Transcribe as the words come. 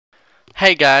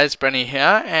Hey guys, Brenny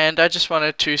here, and I just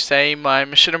wanted to say my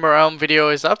Machinima Realm video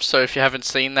is up, so if you haven't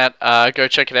seen that, go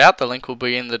check it out. The link will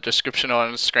be in the description or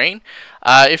on the screen.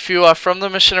 If you are from the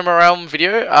Machinima Realm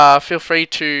video, feel free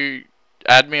to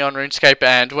add me on RuneScape,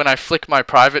 and when I flick my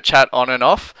private chat on and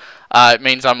off, it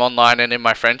means I'm online and in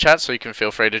my friend chat, so you can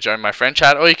feel free to join my friend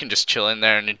chat, or you can just chill in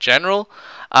there and in general.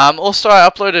 Also, I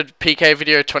uploaded PK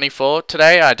video 24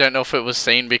 today. I don't know if it was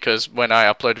seen because when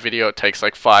I upload video it takes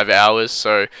like 5 hours,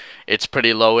 so it's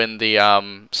pretty low in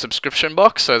the subscription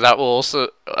box. So that will also,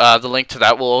 the link to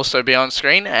that will also be on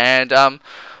screen. And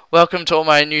welcome to all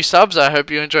my new subs. I hope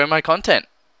you enjoy my content.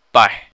 Bye.